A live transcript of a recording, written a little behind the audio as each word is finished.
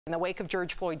In the wake of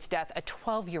George Floyd's death, a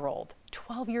 12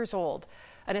 years old,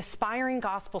 an aspiring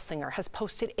gospel singer has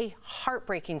posted a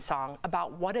heartbreaking song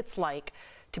about what it's like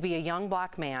to be a young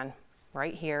black man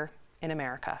right here in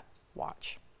America.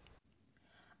 Watch.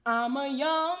 I'm a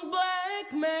young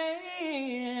black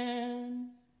man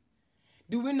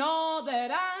doing all that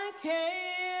I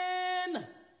can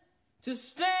to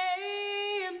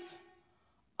stand.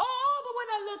 Oh, but when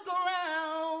I look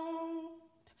around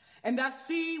and I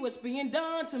see what's being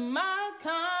done to my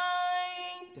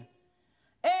kind,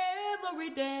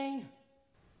 every day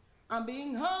I'm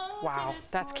being hung. Wow,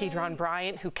 that's Keedron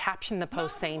Bryant, who captioned the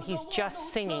post saying he's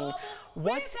just singing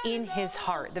what's in his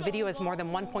heart. The video has more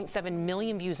than 1.7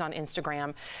 million views on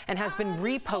Instagram and has been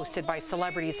reposted by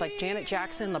celebrities like Janet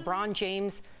Jackson, LeBron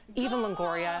James, even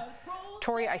Longoria.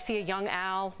 Tori, I see a young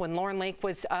Al. When Lauren Lake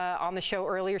was on the show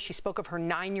earlier, she spoke of her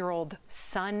 9-year-old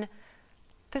son.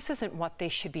 This isn't what they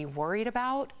should be worried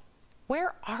about.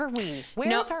 Where are we?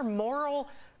 Where's our moral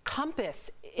compass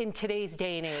in today's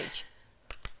day and age?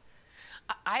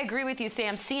 I agree with you,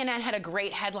 Sam. CNN had a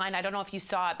great headline. I don't know if you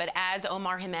saw it, but as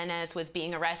Omar Jimenez was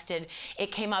being arrested,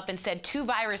 it came up and said 2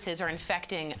 viruses are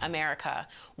infecting America.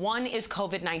 One is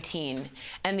COVID-19,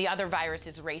 and the other virus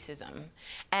is racism.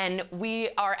 And we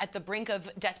are at the brink of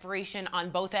desperation on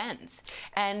both ends.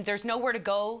 And there's nowhere to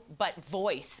go but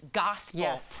voice,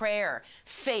 gospel, prayer,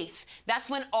 faith. That's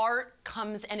when art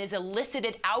comes and is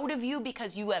elicited out of you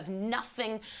because you have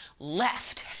nothing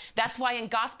left. That's why in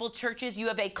gospel churches you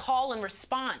have a call and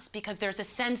response, because there's a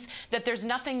sense that there's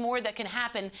nothing more that can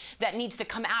happen that needs to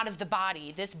come out of the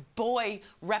body. This boy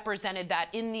represented that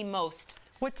in the most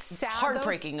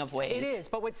heartbreaking of ways. It is,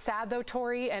 but what's sad though,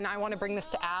 Tori, and I want to bring this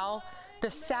to Al,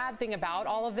 the sad thing about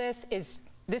all of this is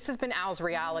this has been Al's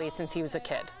reality since he was a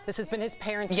kid. This has been his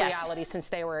parents' reality since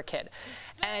they were a kid.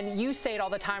 And you say it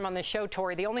all the time on this show,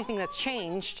 Tori, the only thing that's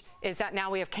changed is that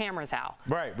now we have cameras, Al.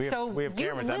 Right, we have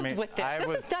cameras. I mean, with this.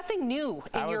 This is nothing new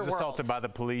in your world. I was assaulted by the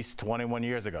police 21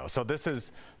 years ago. So this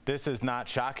is not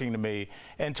shocking to me.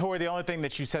 And Tori, the only thing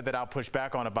that you said that I'll push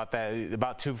back on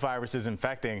about 2 viruses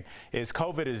infecting is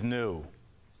COVID is new.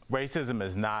 Racism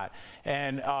is not.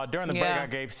 And during the break, I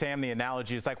gave Sam the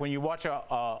analogy. It's like when you watch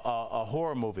a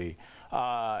horror movie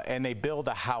and they build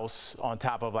a house on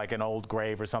top of like an old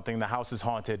grave or something. The house is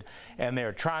haunted, and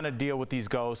they're trying to deal with these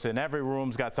ghosts, and every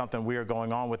room's got something weird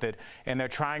going on with it, and they're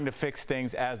trying to fix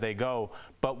things as they go.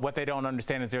 But what they don't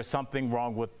understand is there's something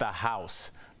wrong with the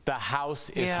house. The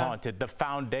house is haunted. The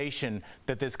foundation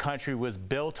that this country was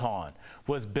built on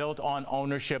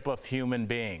ownership of human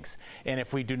beings. And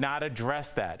if we do not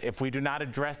address that, if we do not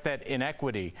address that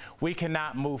inequity, we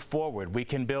cannot move forward. We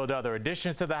can build other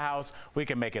additions to the house. We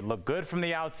can make it look good from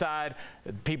the outside.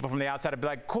 People from the outside would be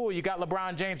like, cool, you got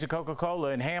LeBron James and Coca-Cola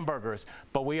and hamburgers.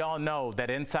 But we all know that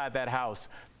inside that house,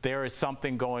 there is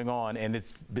something going on, and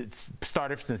it's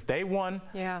started since day one,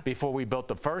 before we built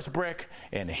the first brick,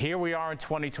 and here we are in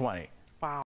 2020.